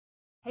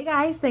Hey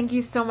guys, thank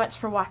you so much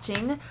for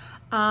watching.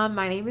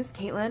 My name is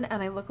Caitlin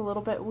and I look a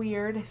little bit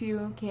weird if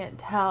you can't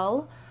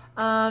tell.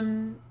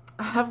 I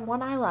have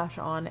one eyelash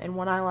on and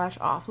one eyelash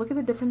off. Look at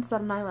the difference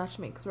that an eyelash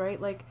makes, right?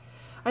 Like,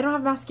 I don't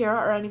have mascara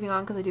or anything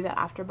on because I do that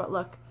after, but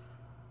look,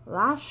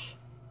 lash,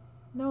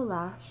 no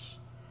lash.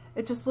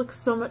 It just looks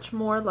so much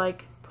more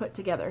like put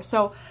together.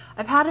 So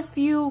I've had a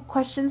few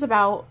questions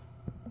about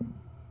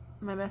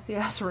my messy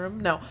ass room.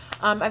 No,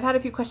 I've had a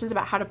few questions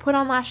about how to put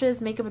on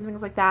lashes, makeup, and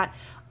things like that.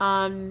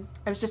 I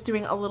was just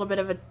doing a little bit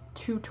of a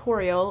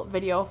tutorial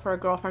video for a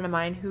girlfriend of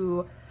mine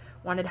who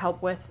wanted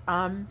help with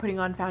putting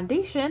on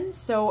foundation,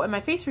 so in my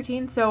face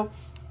routine. So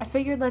I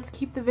figured let's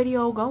keep the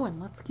video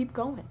going. Let's keep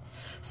going.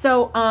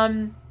 So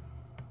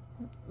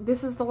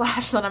this is the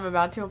lash that I'm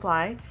about to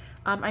apply.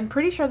 I'm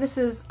pretty sure this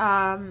is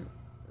not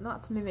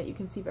something that you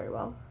can see very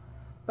well,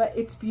 but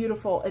it's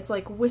beautiful. It's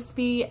like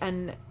wispy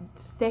and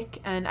thick,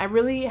 and I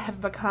really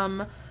have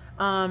become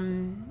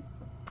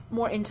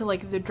more into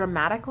like the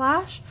dramatic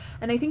lash,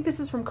 and I think this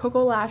is from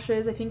Coco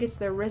Lashes. I think it's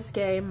their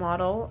Risque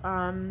model,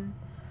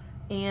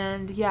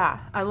 and yeah,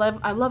 I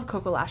love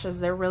Coco Lashes.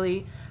 They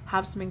really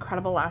have some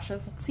incredible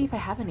lashes. Let's see if I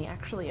have any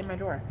actually in my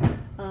drawer.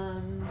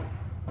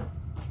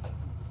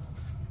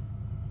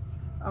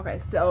 Okay,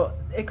 so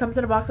it comes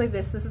in a box like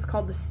this. This is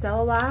called the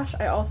Stella Lash.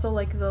 I also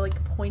like the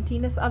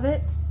pointiness of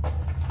it.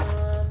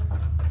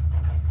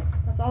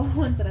 That's all the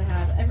ones that I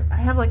have. I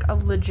have like a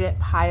legit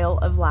pile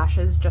of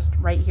lashes just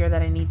right here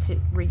that I need to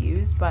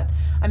reuse, but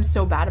I'm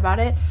so bad about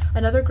it.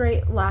 Another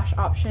great lash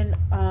option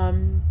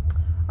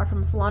are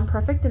from Salon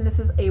Perfect, and this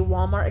is a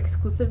Walmart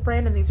exclusive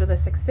brand, and these are the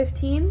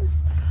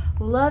 615s.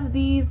 Love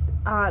these.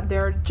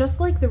 They're just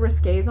like the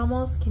Risques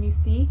almost. Can you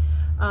see?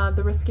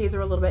 The Risques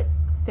are a little bit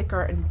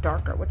thicker and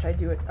darker, which I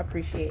do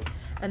appreciate.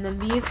 And then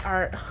these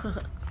are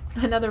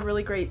another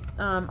really great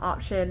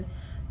option.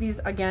 These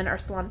again are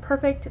Salon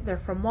Perfect. They're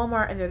from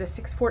Walmart and they're the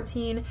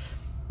 614.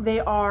 They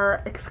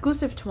are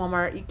exclusive to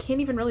Walmart. You can't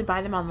even really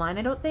buy them online,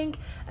 I don't think.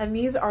 And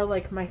these are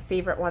like my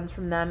favorite ones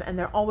from them, and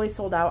they're always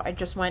sold out. I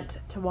just went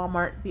to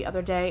Walmart the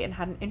other day and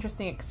had an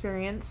interesting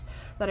experience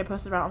that I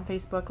posted about on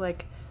Facebook.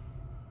 Like,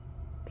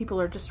 people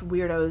are just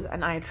weirdos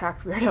and I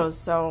attract weirdos,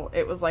 so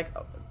it was like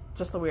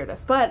just the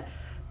weirdest. But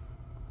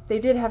they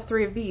did have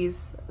 3 of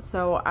these,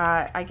 so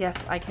I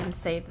guess I can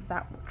say that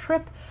that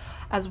trip,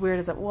 as weird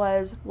as it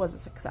was a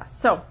success.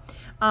 So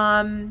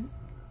I'm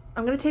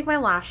going to take my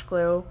lash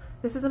glue.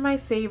 This isn't my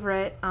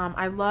favorite.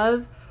 I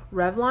love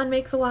Revlon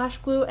makes a lash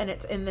glue, and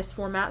it's in this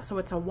format, so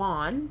it's a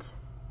wand.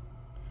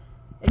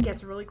 It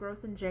gets really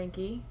gross and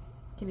janky.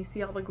 Can you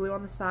see all the glue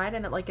on the side?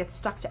 And it like gets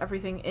stuck to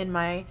everything in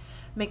my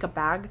makeup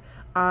bag.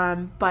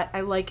 But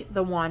I like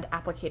the wand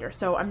applicator.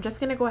 So I'm just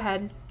going to go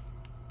ahead,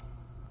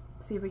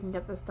 see if we can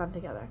get this done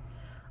together.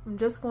 I'm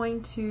just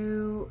going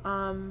to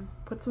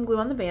put some glue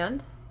on the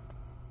band,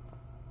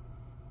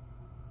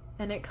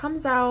 and it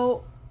comes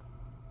out,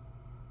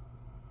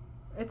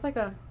 it's like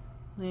a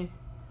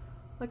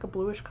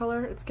bluish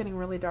color. It's getting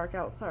really dark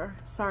out.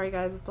 Sorry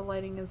guys if the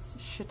lighting is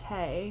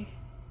shitty,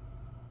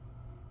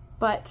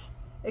 but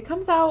it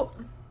comes out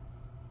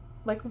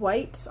like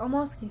white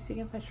almost. Can you see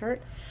against my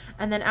shirt?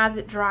 And then as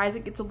it dries,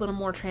 it gets a little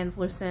more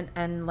translucent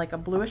and like a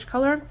bluish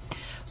color.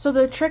 So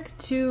the trick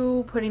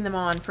to putting them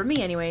on, for me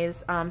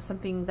anyways,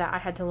 something that I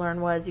had to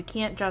learn was you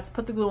can't just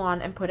put the glue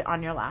on and put it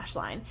on your lash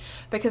line,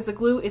 because the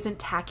glue isn't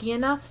tacky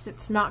enough, so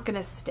it's not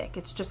gonna stick.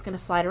 It's just gonna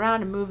slide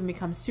around and move and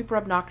become super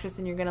obnoxious,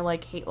 and you're gonna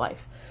like hate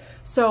life.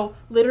 So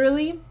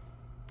literally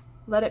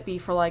let it be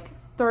for like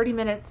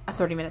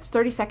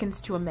 30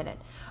 seconds to a minute.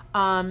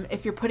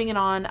 If you're putting it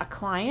on a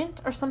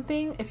client or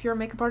something, if you're a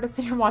makeup artist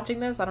and you're watching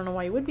this, I don't know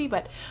why you would be,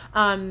 but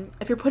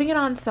if you're putting it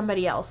on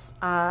somebody else,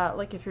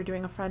 like if you're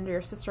doing a friend or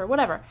your sister or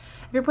whatever,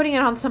 if you're putting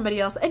it on somebody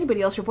else,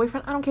 anybody else, your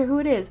boyfriend, I don't care who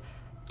it is,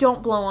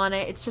 don't blow on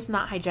it. It's just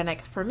not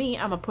hygienic. For me,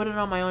 I'm gonna put it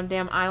on my own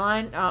damn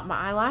eyeline,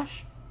 my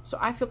eyelash, so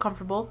I feel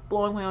comfortable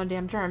blowing my own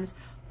damn germs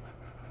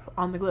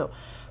on the glue.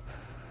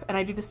 And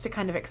I do this to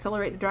kind of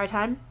accelerate the dry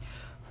time.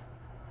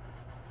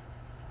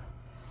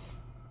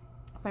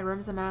 My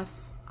room's a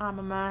mess. I'm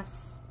a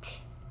mess.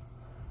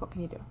 What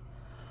can you do?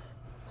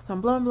 So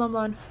I'm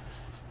blowing.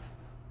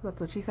 That's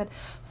what she said.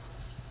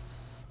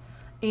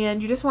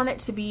 And you just want it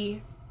to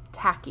be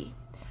tacky,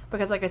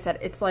 because like I said,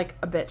 it's like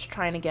a bitch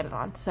trying to get it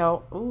on.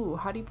 So, ooh,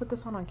 how do you put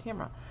this on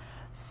camera?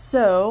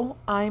 So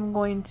I'm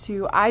going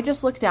to, I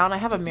just look down. I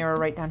have a mirror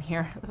right down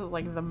here. This is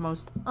like the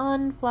most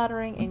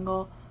unflattering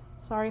angle.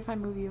 Sorry if I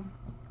move you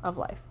of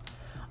life.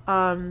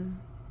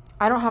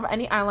 I don't have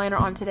any eyeliner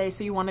on today,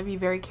 so you want to be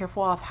very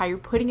careful of how you're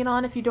putting it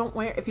on. If you don't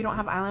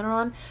have eyeliner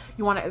on,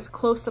 you want it as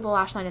close to the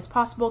lash line as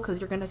possible,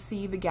 because you're going to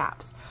see the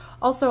gaps.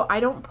 Also,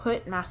 I don't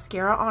put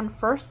mascara on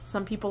first.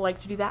 Some people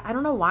like to do that. I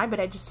don't know why, but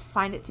I just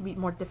find it to be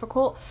more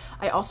difficult.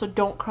 I also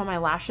don't curl my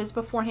lashes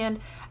beforehand.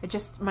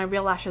 My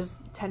real lashes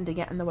tend to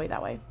get in the way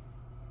that way.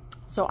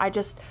 So I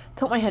just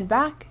tilt my head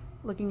back,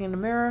 looking in the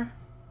mirror,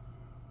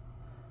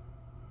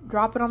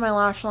 drop it on my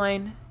lash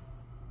line,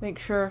 make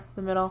sure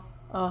the middle,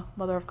 Oh,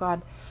 mother of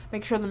God.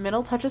 Make sure the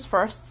middle touches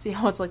first. See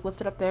how it's like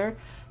lifted up there?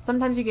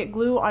 Sometimes you get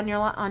glue on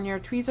your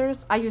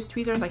tweezers. I use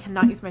tweezers. I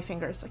cannot use my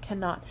fingers. I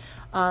cannot.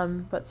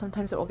 But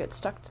sometimes it will get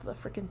stuck to the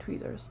freaking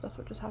tweezers. That's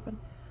what just happened.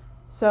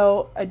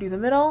 So I do the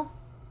middle.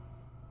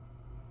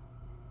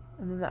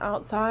 And then the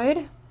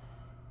outside.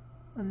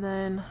 And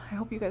then, I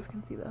hope you guys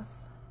can see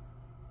this.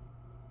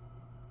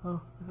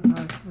 Oh, this is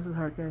hard. This is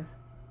hard, guys.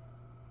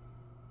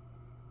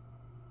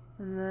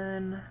 And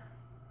then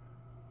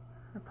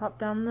I pop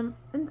down the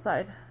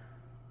inside.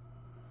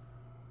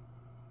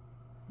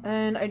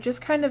 And I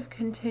just kind of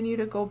continue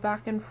to go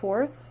back and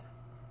forth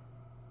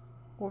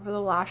over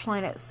the lash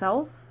line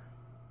itself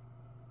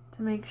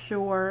to make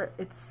sure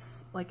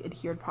it's like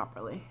adhered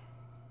properly.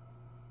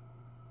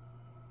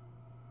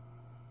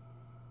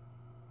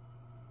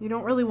 You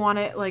don't really want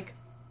it like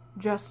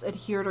just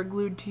adhered or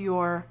glued to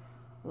your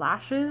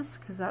lashes,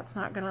 because that's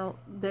not gonna,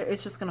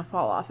 it's just gonna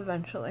fall off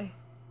eventually.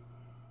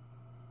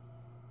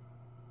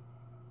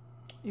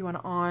 You want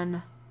it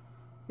on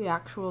the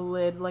actual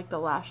lid, like the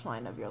lash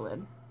line of your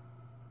lid.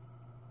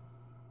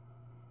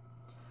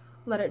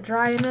 Let it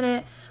dry a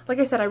minute. Like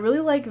I said, I really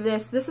like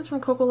this. This is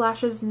from Coco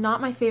Lashes,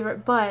 not my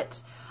favorite,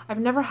 but I've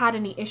never had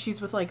any issues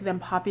with like them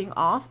popping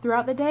off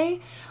throughout the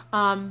day.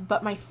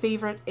 But my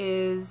favorite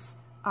is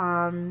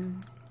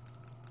Revlon.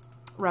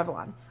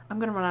 I'm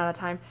gonna run out of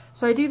time.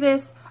 So I do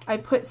this, I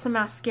put some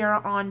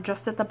mascara on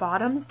just at the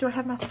bottoms. Do I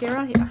have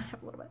mascara? Yeah, I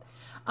have a little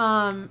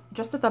bit.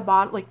 Just at the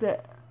bottom, like the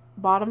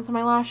bottoms of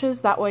my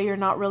lashes. That way you're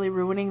not really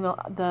ruining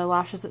the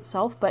lashes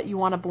itself, but you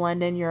want to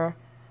blend in your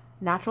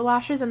natural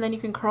lashes, and then you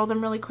can curl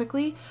them really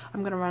quickly.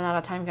 I'm gonna run out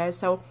of time, guys,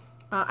 so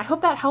I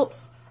hope that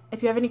helps.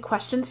 If you have any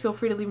questions, feel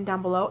free to leave them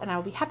down below and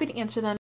I'll be happy to answer them.